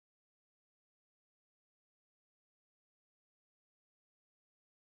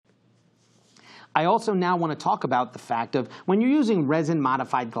I also now want to talk about the fact of when you're using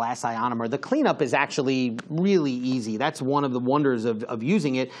resin-modified glass ionomer, the cleanup is actually really easy. That's one of the wonders of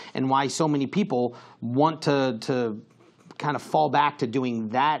using it and why so many people want to kind of fall back to doing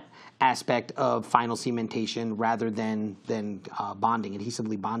that aspect of final cementation rather than bonding,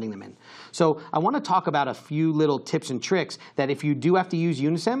 adhesively bonding them in. So I want to talk about a few little tips and tricks that if you do have to use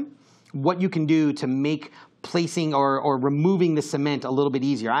Unisem, what you can do to make placing or removing the cement a little bit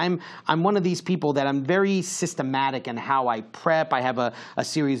easier. I'm one of these people that I'm very systematic in how I prep. I have a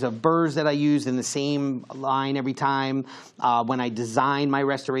series of burrs that I use in the same line every time. When I design my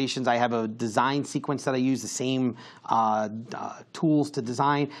restorations, I have a design sequence that I use, the same tools to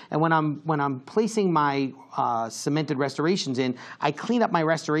design. And when I'm placing my cemented restorations in, I clean up my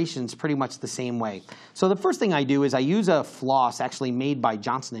restorations pretty much the same way. So the first thing I do is I use a floss actually made by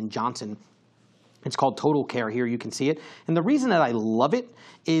Johnson & Johnson. It's called Total Care here, you can see it. And the reason that I love it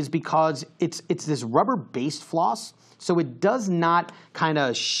is because it's this rubber-based floss, so it does not kind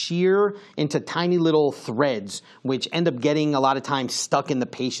of shear into tiny little threads, which end up getting a lot of times stuck in the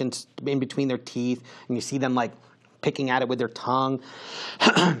patient's, in between their teeth, and you see them like picking at it with their tongue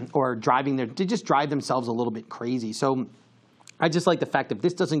or they just drive themselves a little bit crazy. So I just like the fact that if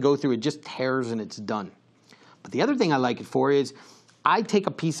this doesn't go through, it just tears and it's done. But the other thing I like it for is I take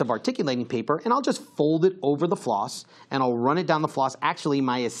a piece of articulating paper and I'll just fold it over the floss and I'll run it down the floss. Actually,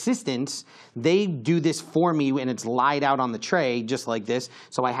 my assistants, they do this for me and it's laid out on the tray just like this.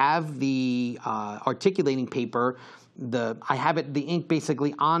 So I have the articulating paper, I have the ink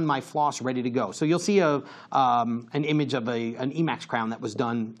basically on my floss ready to go. So you'll see an image of an Emax crown that was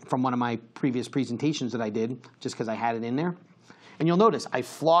done from one of my previous presentations that I did just because I had it in there. And you'll notice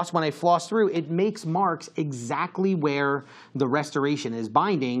when I floss through, it makes marks exactly where the restoration is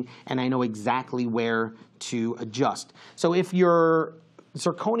binding, and I know exactly where to adjust. So if your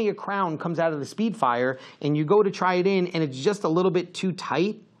zirconia crown comes out of the Speedfire and you go to try it in and it's just a little bit too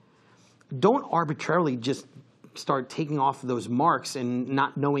tight, don't arbitrarily just start taking off those marks and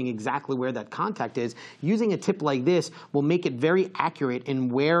not knowing exactly where that contact is. Using a tip like this will make it very accurate in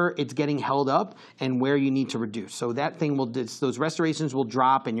where it's getting held up and where you need to reduce. So that thing those restorations will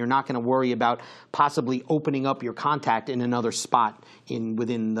drop and you're not going to worry about possibly opening up your contact in another spot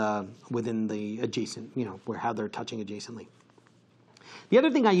within the adjacent, how they're touching adjacently. The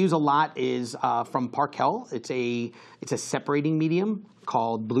other thing I use a lot is from Parkel. It's a separating medium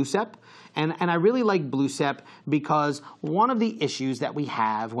called Blue Sep. And I really like Blue Sep because one of the issues that we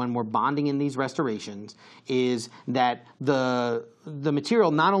have when we're bonding in these restorations is that the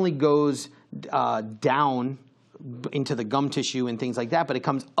material not only goes down into the gum tissue and things like that, but it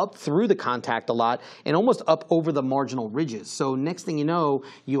comes up through the contact a lot and almost up over the marginal ridges. So next thing you know,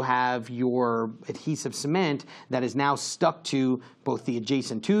 you have your adhesive cement that is now stuck to both the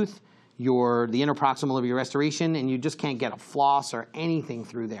adjacent tooth, the interproximal of your restoration, and you just can't get a floss or anything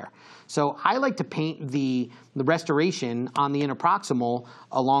through there. So I like to paint the restoration on the interproximal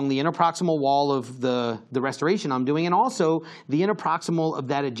along the interproximal wall of the restoration I'm doing, and also the interproximal of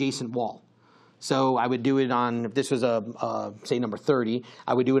that adjacent wall. So I would do it on, if this was say number 30,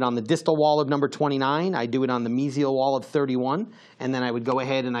 I would do it on the distal wall of number 29, I'd do it on the mesial wall of 31, and then I would go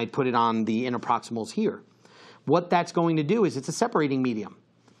ahead and I'd put it on the interproximals here. What that's going to do is it's a separating medium.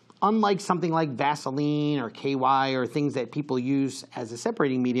 Unlike something like Vaseline or KY or things that people use as a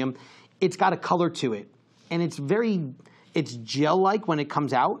separating medium, it's got a color to it. And it's gel-like when it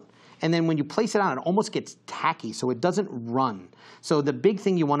comes out. And then when you place it on, it almost gets tacky, so it doesn't run. So the big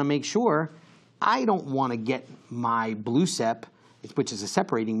thing you want to make sure, I don't want to get my Blue Sep, which is a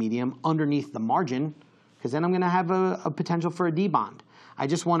separating medium, underneath the margin, because then I'm going to have a potential for a debond. I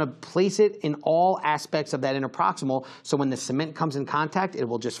just want to place it in all aspects of that interproximal, so when the cement comes in contact, it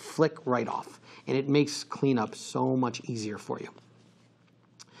will just flick right off. And it makes cleanup so much easier for you.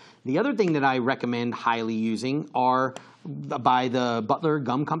 The other thing that I recommend highly using are by the Butler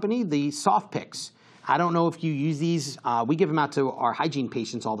Gum Company, the soft picks. I don't know if you use these. We give them out to our hygiene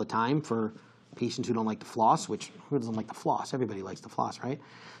patients all the time for patients who don't like to floss, which who doesn't like to floss? Everybody likes to floss, right?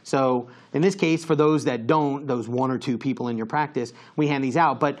 So in this case, for those that don't, those 1 or 2 people in your practice, we hand these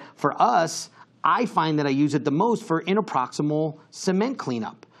out. But for us, I find that I use it the most for interproximal cement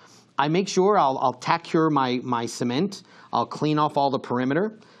cleanup. I make sure I'll tack cure my cement. I'll clean off all the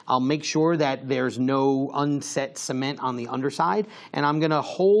perimeter. I'll make sure that there's no unset cement on the underside. And I'm going to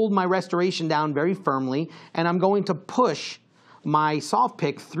hold my restoration down very firmly. And I'm going to push my soft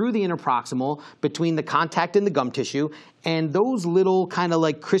pick through the interproximal between the contact and the gum tissue, and those little kind of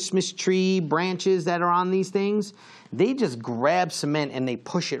like Christmas tree branches that are on these things, they just grab cement and they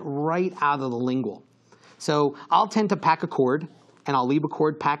push it right out of the lingual. So I'll tend to pack a cord and I'll leave a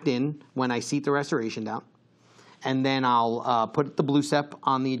cord packed in when I seat the restoration down. And then I'll put the blue step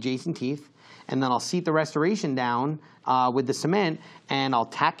on the adjacent teeth, and then I'll seat the restoration down with the cement, and I'll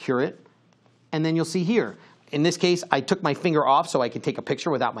tack cure it. And then you'll see here, in this case, I took my finger off so I could take a picture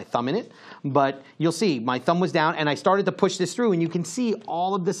without my thumb in it. But you'll see my thumb was down, and I started to push this through, and you can see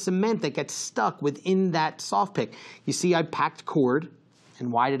all of the cement that gets stuck within that soft pick. You see I packed cord,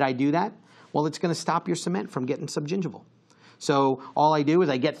 and why did I do that? Well, it's going to stop your cement from getting subgingival. So all I do is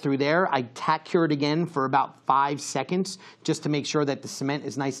I get through there, I tack cure it again for about 5 seconds just to make sure that the cement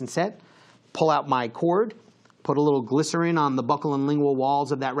is nice and set. Pull out my cord, put a little glycerin on the buccal and lingual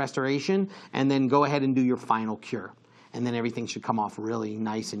walls of that restoration, and then go ahead and do your final cure. And then everything should come off really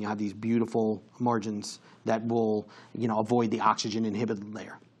nice, and you'll have these beautiful margins that will, avoid the oxygen inhibited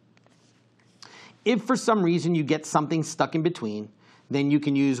layer. If for some reason you get something stuck in between, then you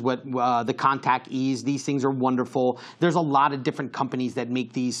can use the contact ease. These things are wonderful. There's a lot of different companies that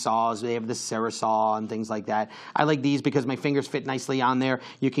make these saws. They have the Cerasaw and things like that. I like these because my fingers fit nicely on there.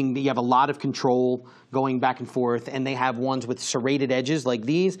 You have a lot of control going back and forth, and they have ones with serrated edges like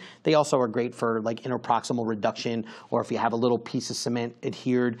these. They also are great for like interproximal reduction, or if you have a little piece of cement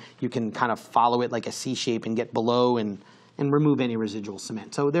adhered, you can kind of follow it like a C shape and get below and remove any residual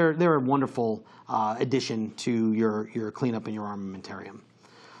cement. So they're a wonderful addition to your cleanup and your armamentarium.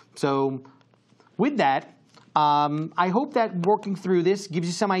 So with that, I hope that working through this gives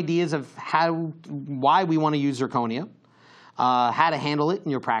you some ideas of why we want to use zirconia, how to handle it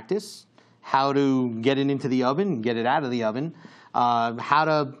in your practice, how to get it into the oven, get it out of the oven, how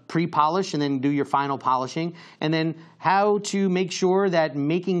to pre-polish and then do your final polishing, and then how to make sure that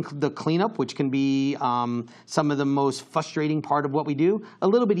making the cleanup, which can be some of the most frustrating part of what we do, a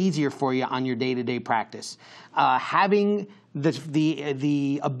little bit easier for you on your day-to-day practice. Having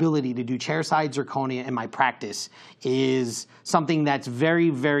the ability to do chairside zirconia in my practice is something that's very,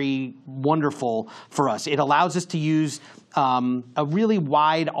 very wonderful for us. It allows us to use a really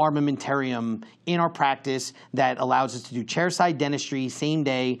wide armamentarium in our practice that allows us to do chairside dentistry same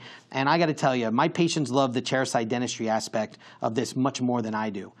day. And I got to tell you, my patients love the chairside dentistry aspect of this much more than I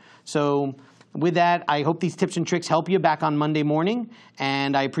do. So with that, I hope these tips and tricks help you back on Monday morning,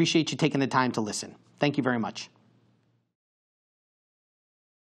 and I appreciate you taking the time to listen. Thank you very much.